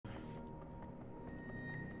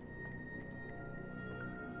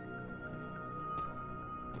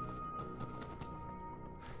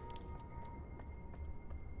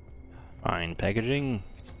fine. Packaging?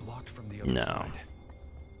 It's blocked from the other No. side.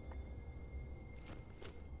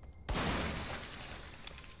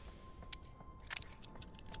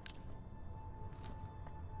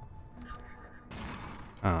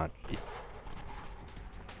 Ah, jeez.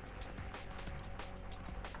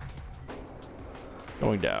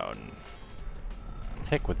 Going down.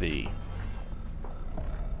 Heck with thee.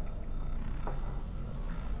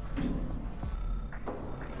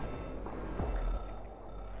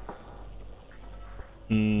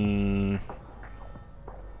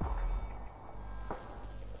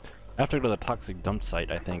 I have to go to the toxic dump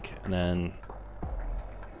site, I think, and then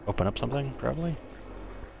open up something, probably?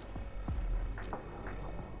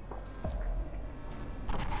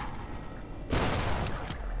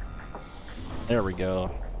 There we go.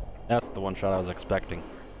 That's the one shot I was expecting.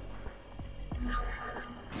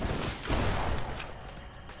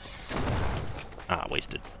 Ah,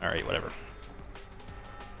 wasted. Alright, whatever.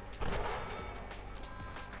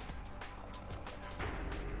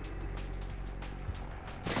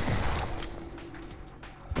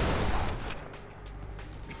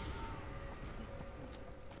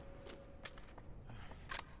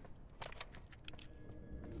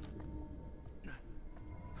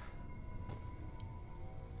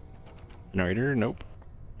 Generator, nope.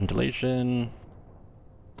 Ventilation,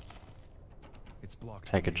 It's blocked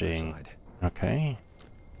from the other packaging. side. Okay.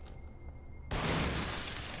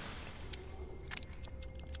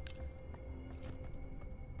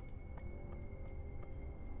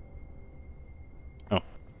 Oh,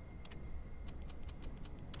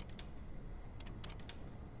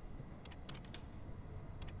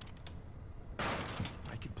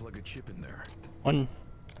 I could plug a chip in there. one.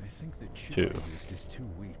 I think the chip Two. I used is too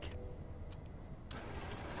weak.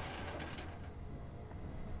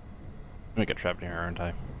 I'm gonna get trapped in here, aren't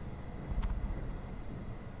I?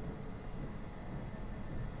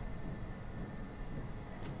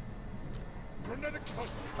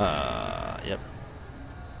 Yep.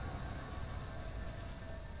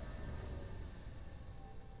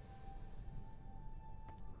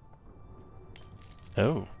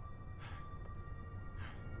 Oh.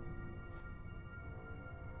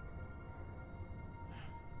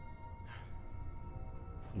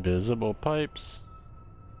 Visible pipes.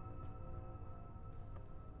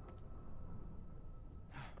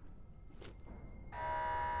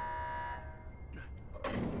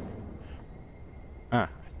 Ah,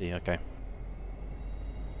 I see, okay.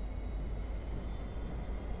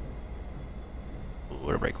 Ooh,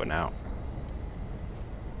 what a break one out.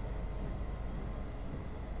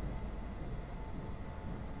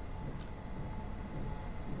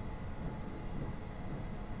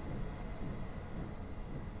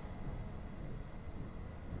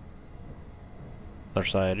 Other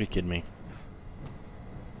side, are you kidding me?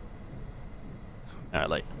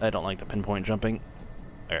 I don't like the pinpoint jumping.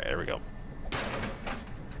 Alright, there we go.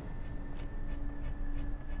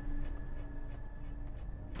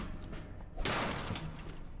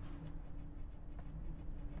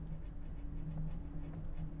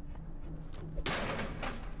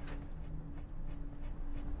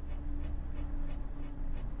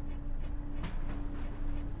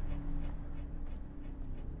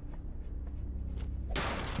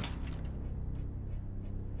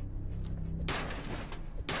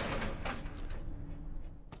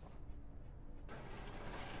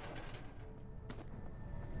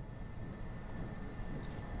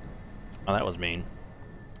 Oh, that was mean.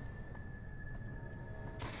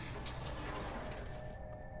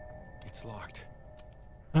 It's locked.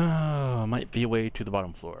 Oh, might be a way to the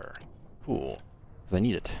bottom floor. Cool. Because I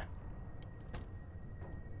need it.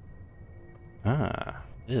 Ah,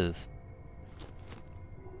 it is.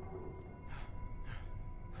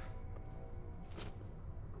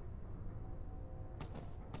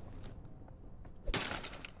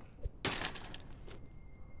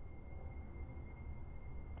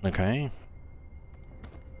 Okay.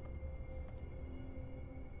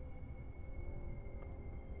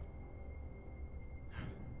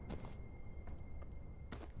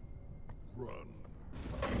 Run.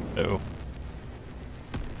 Oh.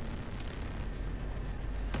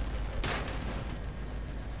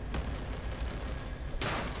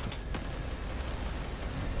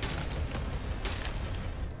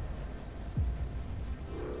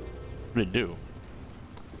 What did it do?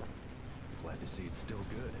 Glad to see it's still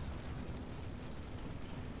good.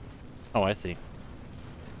 Oh, I see.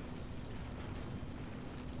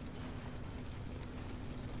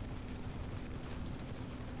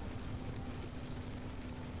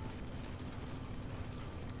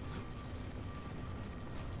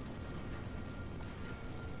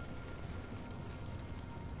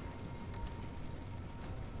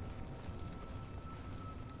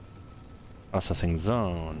 Processing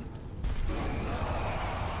zone.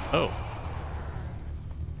 Oh.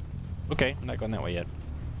 Okay, I'm not going that way yet.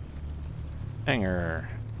 Hangar.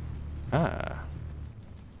 Ah.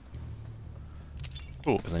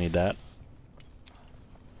 Cool, because I need that.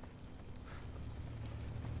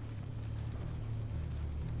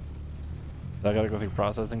 So I gotta go through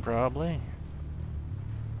processing probably?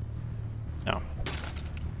 No.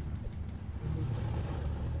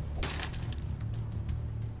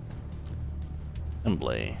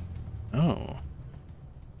 Assembly. Oh.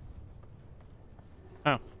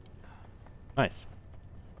 Oh. Nice.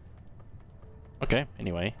 Okay,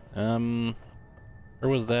 anyway. Where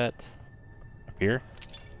was that? Up here?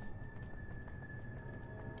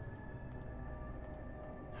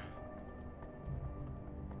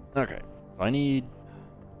 Okay. So I need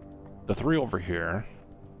the 3 over here.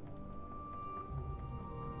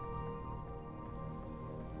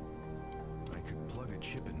 I could plug a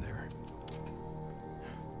chip in there.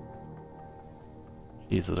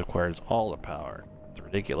 Jesus, requires all the power. It's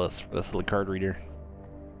ridiculous for this little card reader.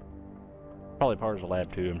 Probably powers the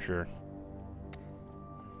lab too, I'm sure.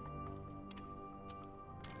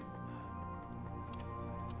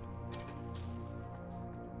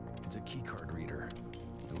 It's a key card reader.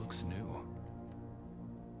 It looks new.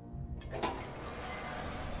 The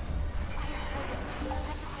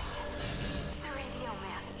radio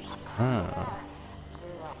man. Ah.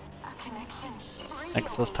 A connection.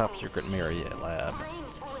 Access top secret Marriott lab.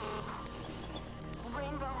 Brainwaves.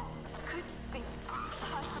 Rainbow could be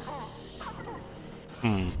possible.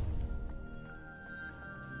 Hmm.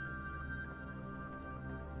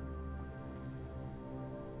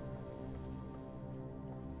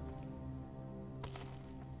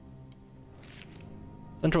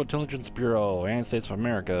 Central Intelligence Bureau, United States of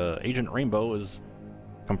America. Agent Rainbow is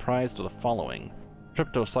comprised of the following: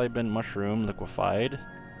 tryptopsyban mushroom liquefied,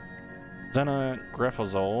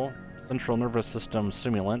 xenographazole, central nervous system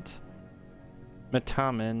stimulant,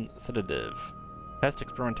 metamin sedative. Past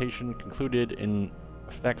experimentation concluded in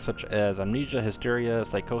effects such as amnesia, hysteria,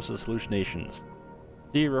 psychosis, hallucinations.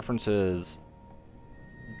 See references.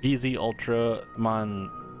 BZ Ultra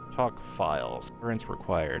Montauk files. Clearance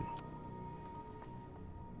required.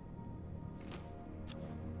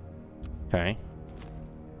 Okay.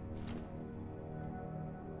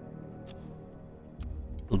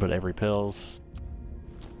 A little bit of every pills.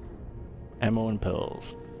 Ammo and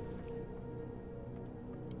pills.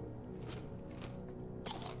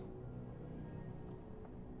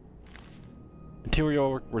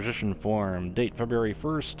 Material requisition form. Date February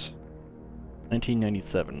 1st,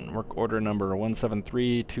 1997. Work order number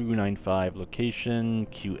 173295. Location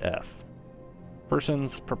QF.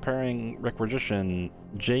 Persons preparing requisition: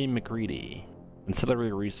 J. McGreedy.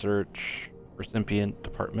 Ancillary research. Recipient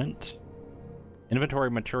department.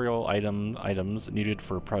 Inventory material items needed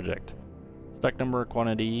for project. Stock number,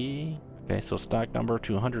 quantity. Okay, so stock number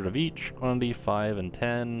 200 of each. Quantity 5 and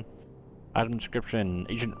 10. Item description: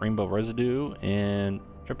 Agent Rainbow residue and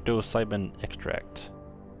tryptopsyban extract.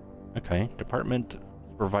 Okay, department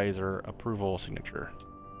supervisor approval signature.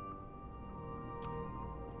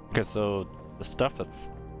 Okay, so the stuff that's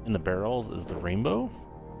in the barrels is the rainbow?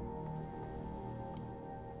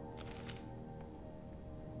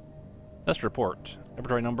 Test report.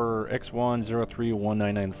 Laboratory number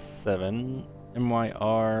X1031997,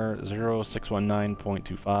 MYR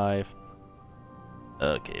 0619.25.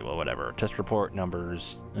 Okay, well, whatever. Test report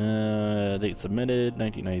numbers. Date submitted,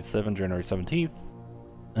 1997, January 17th.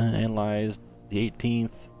 Analyzed, the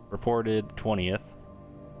 18th. Reported, 20th.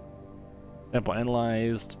 Sample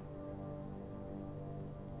analyzed.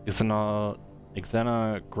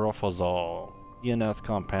 Xenographazole. CNS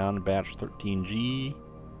compound, batch 13G.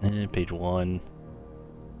 Page 1.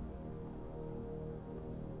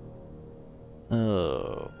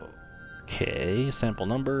 Okay, sample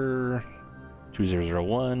number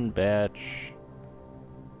 2001, batch.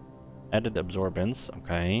 Added absorbance,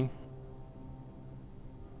 okay.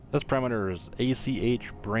 Test parameters: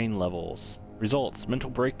 ACH brain levels. Results: mental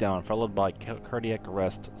breakdown followed by cardiac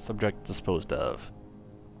arrest. Subject disposed of.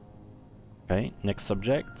 Okay, next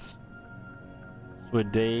subject.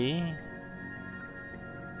 Swiday.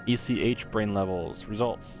 ECH brain levels.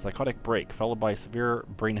 Results: psychotic break followed by severe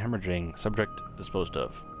brain hemorrhaging. Subject disposed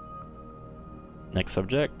of. Next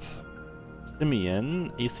subject.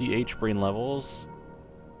 Simeon. ECH brain levels.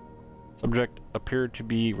 Subject appeared to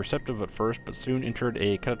be receptive at first, but soon entered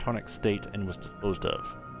a catatonic state and was disposed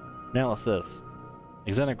of. Analysis.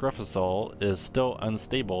 Xenographazole is still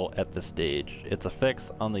unstable at this stage. Its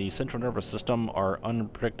effects on the central nervous system are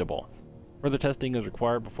unpredictable. Further testing is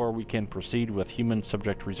required before we can proceed with human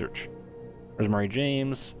subject research. Rosemary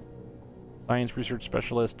James. Science Research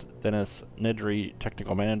Specialist, Dennis Nedry,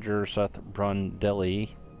 Technical Manager, Seth Brundelli,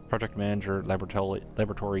 Project Manager,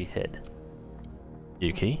 Laboratory Head.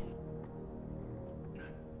 Okay.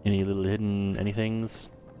 Any little hidden anythings?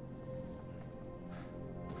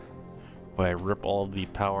 Will I rip all of the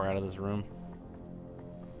power out of this room?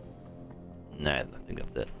 Nah, I think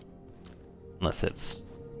that's it. Unless it's...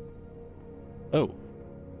 Oh.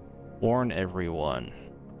 Warn everyone.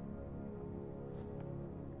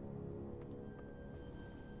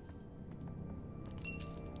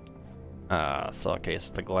 So okay,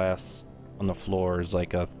 so the glass on the floor is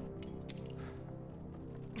like a...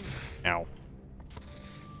 Ow.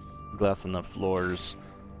 Glass on the floors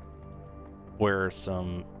where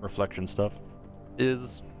some reflection stuff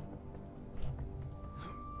is.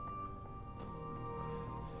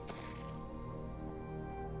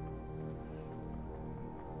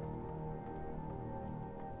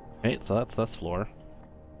 Okay, so that's floor.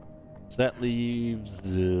 So that leaves,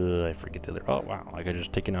 I forget the other, oh wow, I could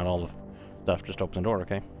just taking out all the stuff, just open the door,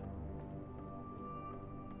 okay.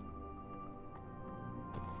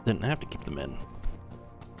 Didn't have to keep them in.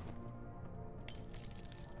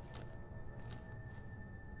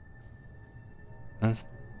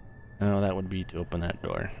 Oh, that would be to open that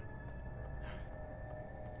door.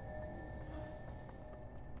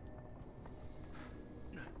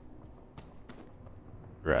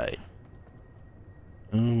 Right.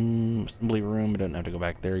 Assembly room, I don't have to go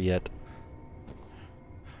back there yet.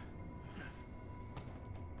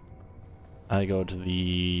 I go to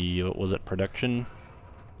the, what was it, production?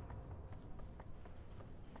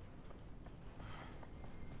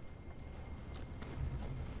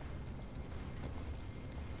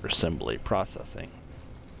 Assembly, processing.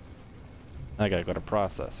 I gotta go to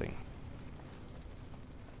processing.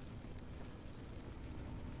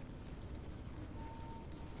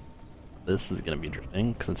 This is gonna be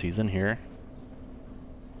interesting since he's in here.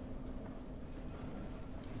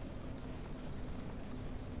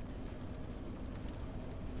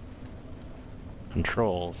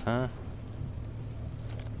 Controls, huh?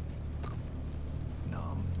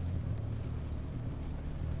 Numb.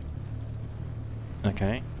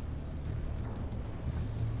 Okay.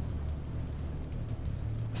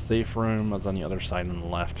 Safe room is on the other side on the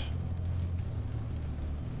left.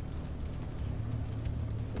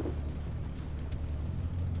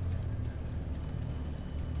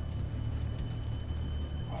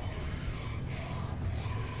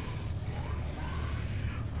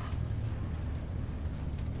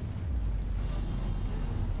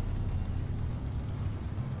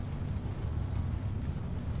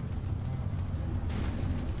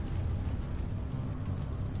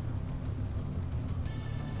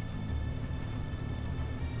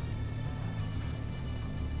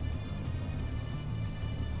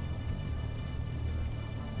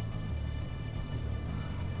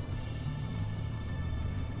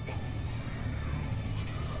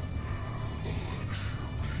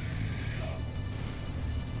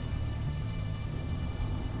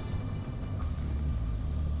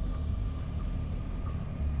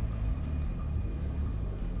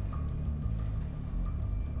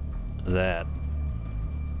 That.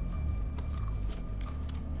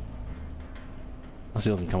 Unless he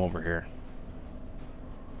doesn't come over here.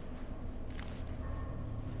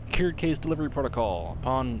 Secured case delivery protocol.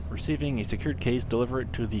 Upon receiving a secured case, deliver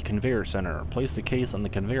it to the conveyor center. Place the case on the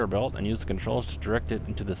conveyor belt and use the controls to direct it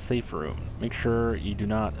into the safe room. Make sure you do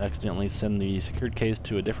not accidentally send the secured case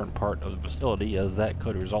to a different part of the facility, as that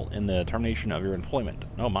could result in the termination of your employment.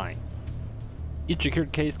 Oh my. Each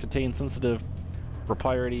secured case contains sensitive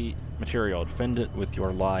proprietary material. Defend it with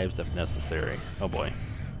your lives if necessary. Oh boy.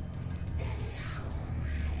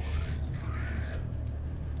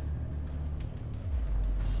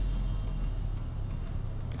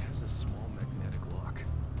 It has a small magnetic lock.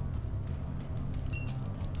 I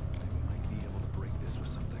might be able to break this with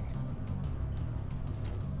something.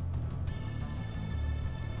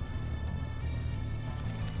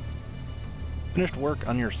 Finished work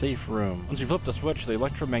on your safe room. Once you flip the switch, the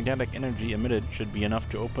electromagnetic energy emitted should be enough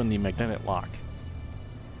to open the magnetic lock.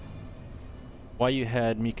 Why you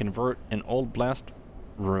had me convert an old blast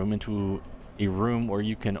room into a room where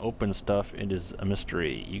you can open stuff, it is a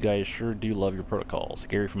mystery. You guys sure do love your protocols.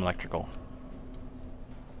 Gary from Electrical.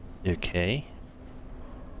 Okay.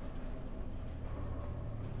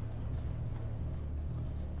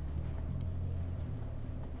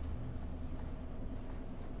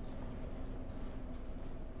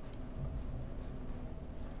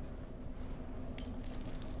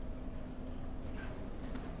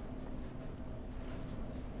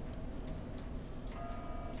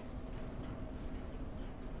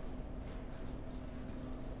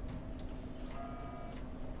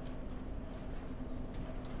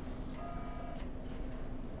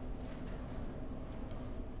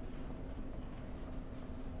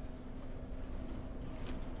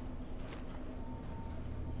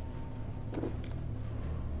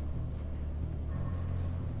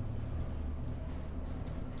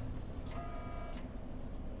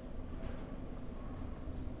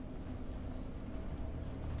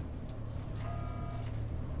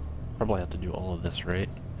 probably have to do all of this, right?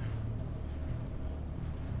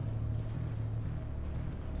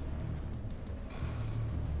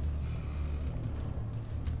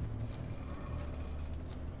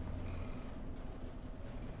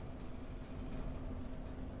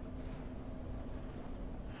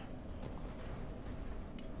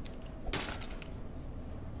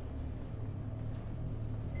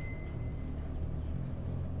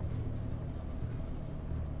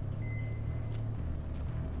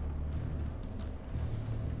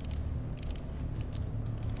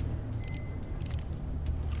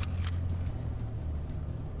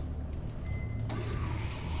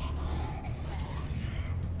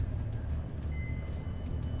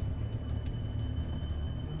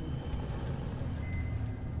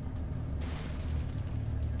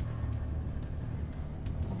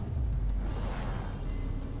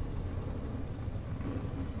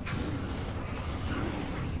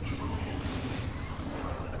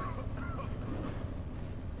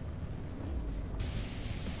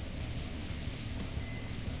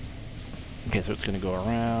 Okay, so it's gonna go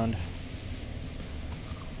around.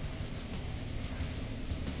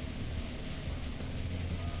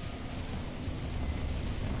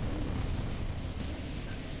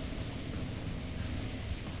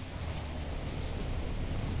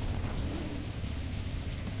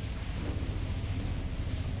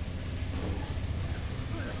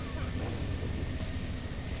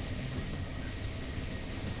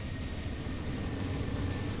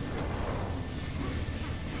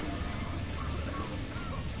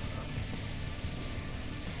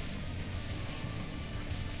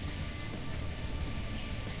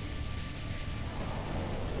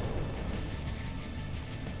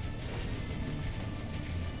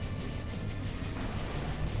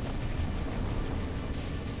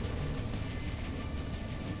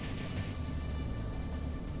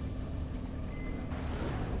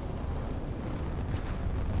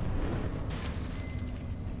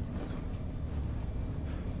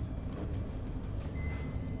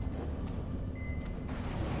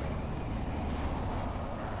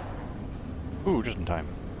 Ooh, just in time.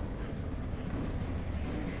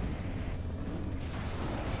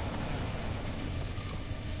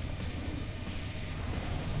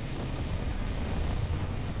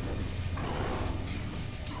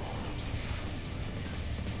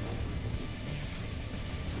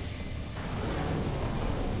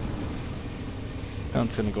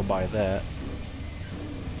 It's gonna go by that.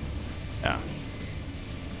 Yeah.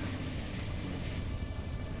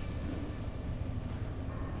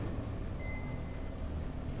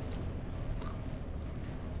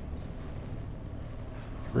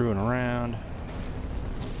 Screwing around.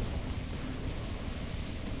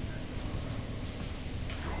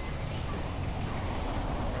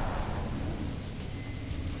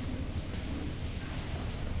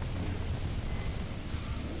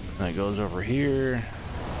 That goes over here.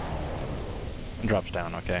 And drops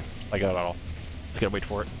down, okay. I got it all. Just gotta wait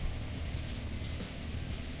for it.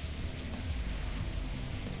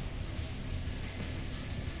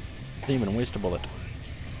 Didn't even waste a bullet.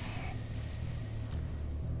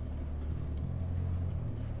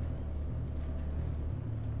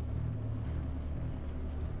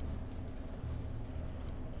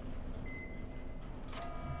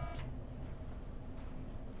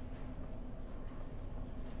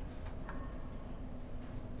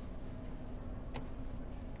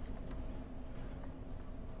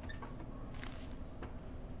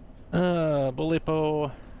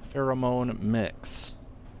 Bulipo pheromone mix.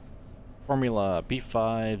 Formula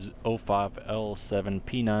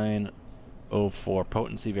B5O5L7P9O4.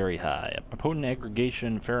 Potency very high. A potent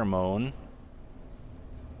aggregation pheromone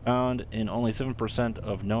found in only 7%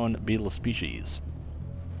 of known beetle species.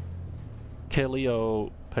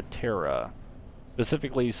 Caleoptera,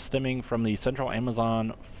 specifically stemming from the central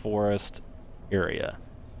Amazon forest area.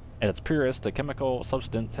 At its purest, the chemical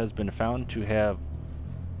substance has been found to have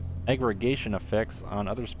aggregation effects on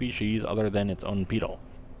other species other than its own beetle.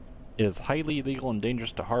 It is highly illegal and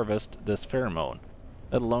dangerous to harvest this pheromone,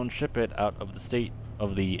 let alone ship it out of the state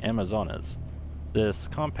of the Amazonas. This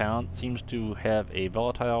compound seems to have a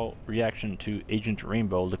volatile reaction to Agent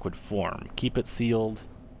Rainbow liquid form. Keep in sealed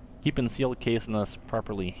case unless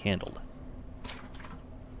properly handled.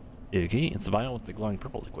 Okay, it's a vial with the glowing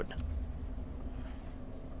purple liquid.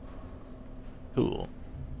 Cool.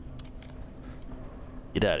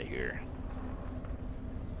 Get out of here.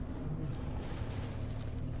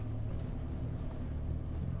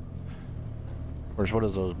 Of course, what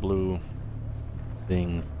is those blue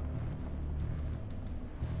things?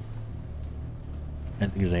 I don't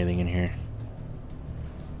think there's anything in here.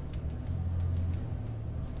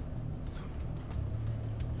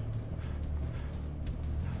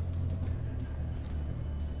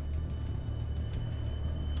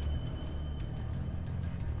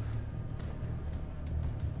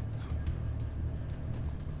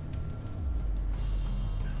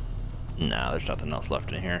 Nah, there's nothing else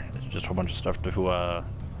left in here. It's just a whole bunch of stuff to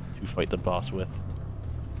fight the boss with.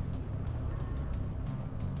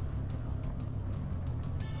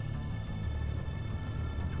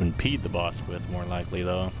 To impede the boss with, more likely,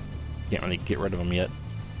 though. Can't really get rid of him yet.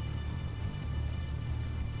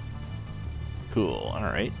 Cool,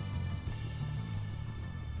 alright.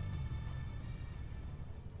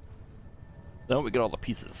 So we get all the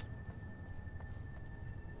pieces.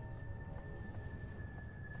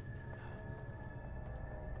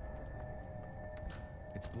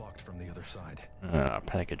 It's blocked from the other side.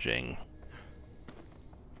 Packaging.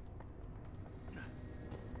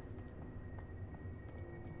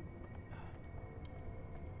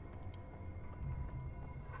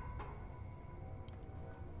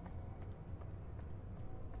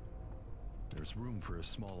 There's room for a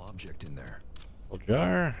small object in there. Little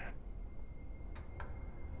jar.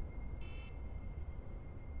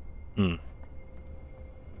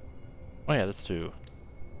 Oh yeah, this too.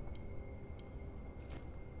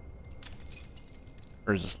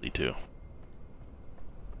 Where does this lead to?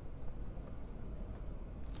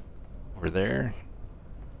 Over there.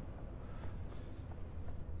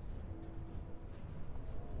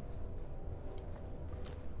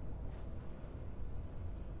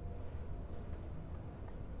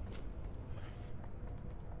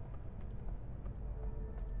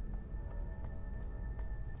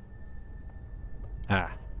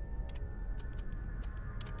 Ah.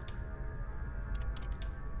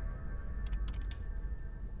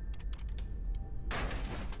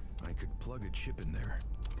 I could plug a chip in there.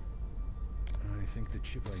 I think the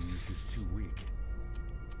chip I use is too weak.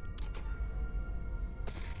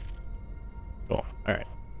 Cool. Alright.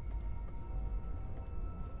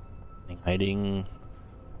 Anything hiding?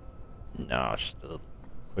 No, it's just a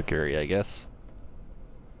quick area, I guess.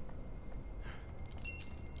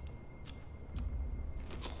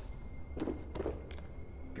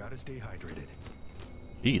 Gotta stay hydrated.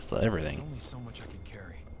 Jeez, There's everything. only so much I can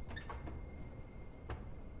carry.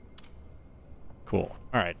 Cool.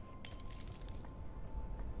 Alright.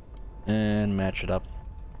 And match it up.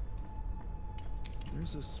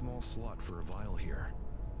 There's a small slot for a vial here.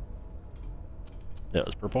 That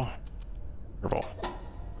was purple. Purple.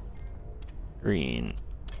 Green.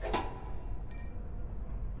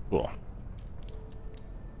 Cool.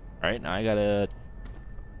 Alright, now I gotta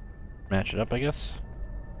match it up, I guess.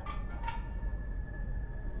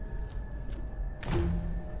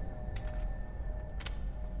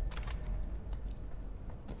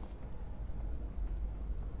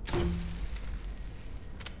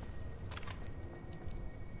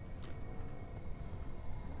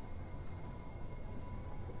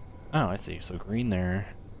 Oh, I see. So green there.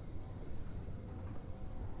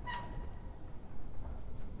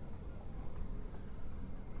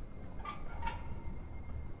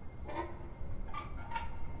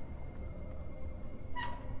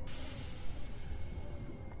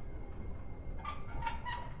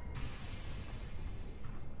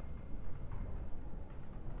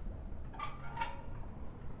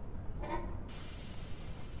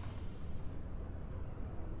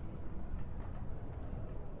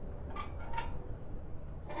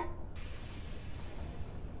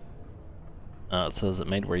 It says it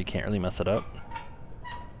made where you can't really mess it up.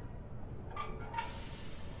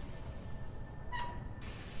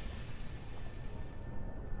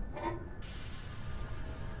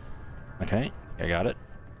 Okay, I got it.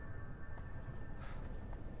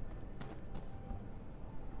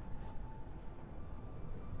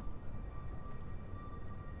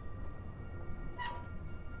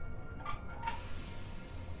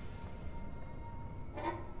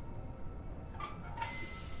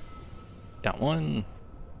 Got one.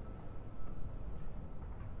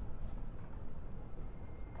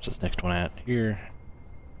 What's this next one at? Here.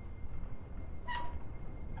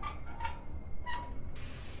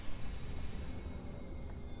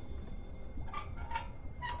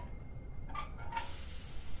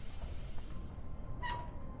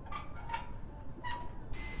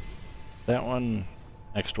 That one.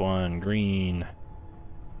 Next one. Green.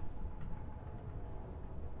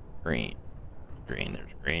 Green. Green. There's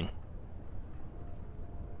green.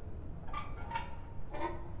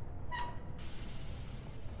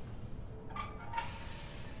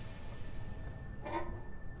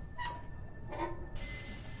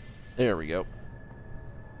 There we go.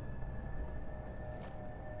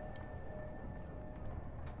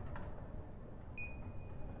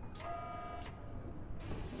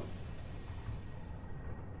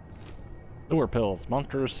 Lure pills.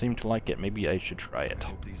 Monsters seem to like it. Maybe I should try it. I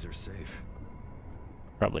hope these are safe.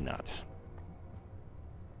 Probably not.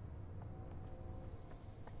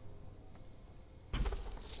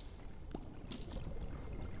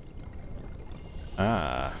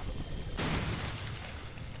 Ah.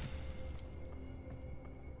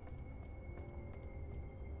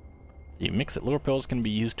 You mix it. Lure pills can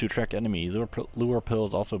be used to attract enemies. Lure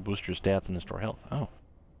pills also boost your stats and restore health. Oh.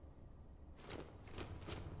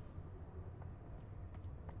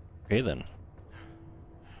 Okay then.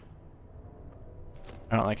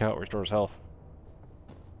 I don't like how it restores health.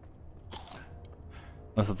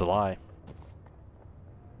 Unless it's a lie.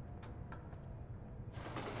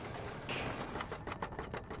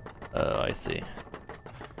 Oh, I see.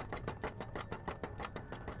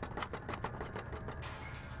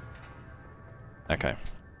 Okay.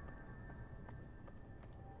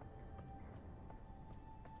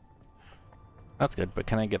 That's good, but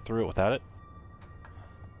can I get through it without it?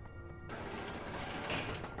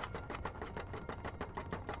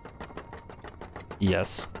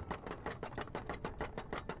 Yes.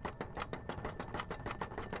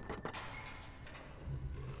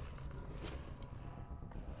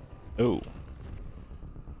 Oh.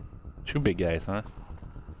 Two big guys, huh?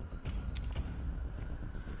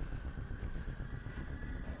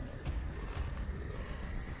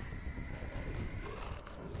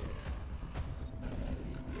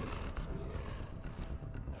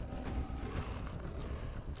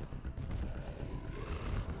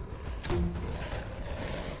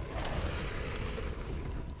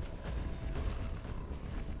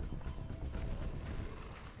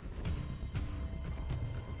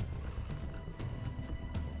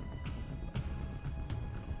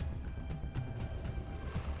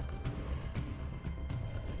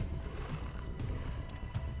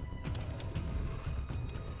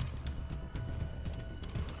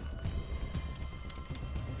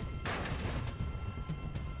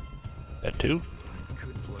 That too? I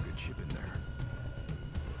could plug a chip in there.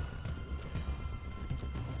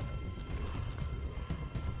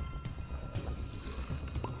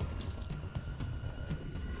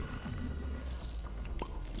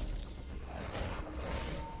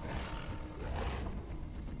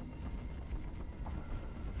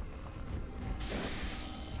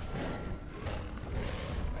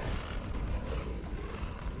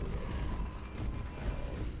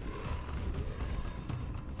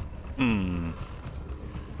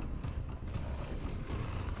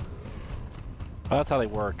 Well, that's how they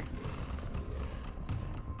work.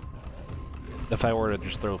 If I were to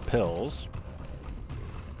just throw pills.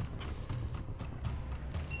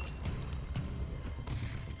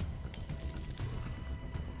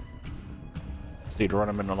 So you'd run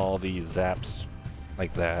them into all these zaps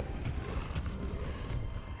like that.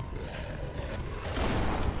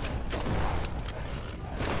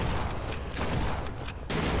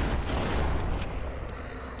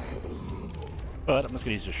 But I'm just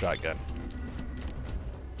gonna use a shotgun.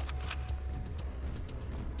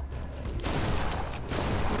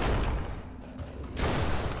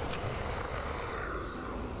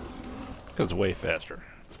 It's way faster.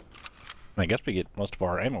 And I guess we get most of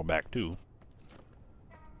our ammo back too.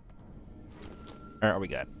 Alright, what we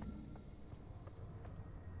got?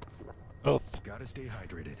 Both. Gotta stay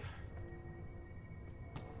hydrated.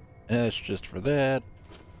 That's just for that.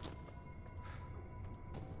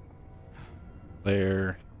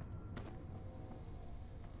 There.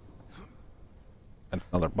 And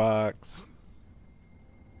another box.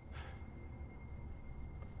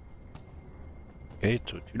 Okay,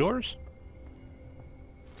 so 2 doors.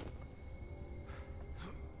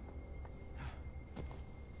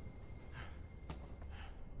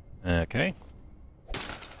 Okay.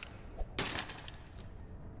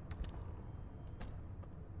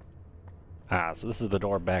 Ah, so this is the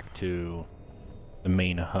door back to the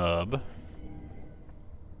main hub.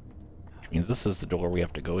 Which means this is the door we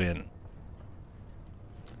have to go in.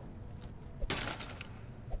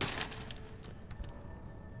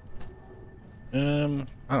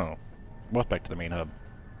 Oh. What's back to the main hub?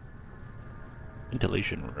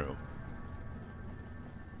 Ventilation room.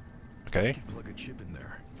 Okay. Plug a chip in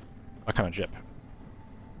there. What kind of chip?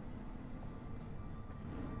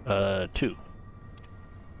 2.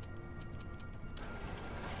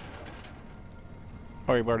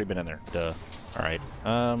 Oh, you've already been in there. Duh. Alright.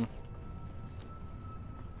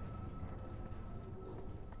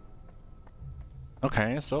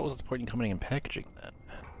 Okay, so what was the point in coming in packaging then?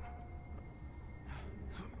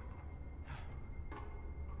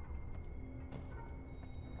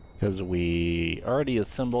 Because we already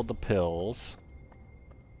assembled the pills.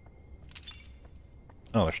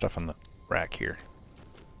 Oh, there's stuff on the rack here.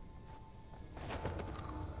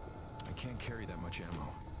 I can't carry that much ammo.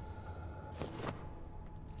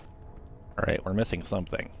 Alright, we're missing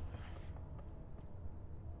something.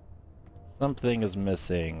 Something is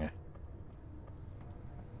missing.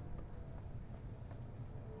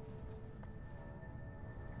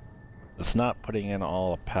 It's not putting in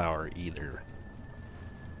all the power either.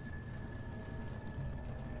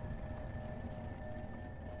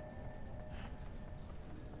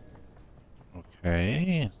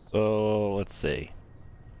 Okay, so let's see.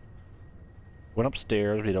 Went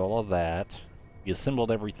upstairs, we did all of that. We assembled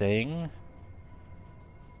everything.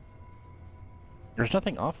 There's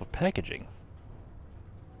nothing off of packaging.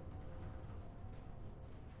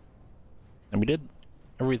 And we did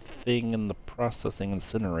everything in the processing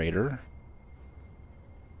incinerator.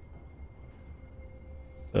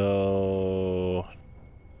 So...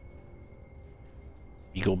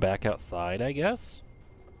 you go back outside, I guess?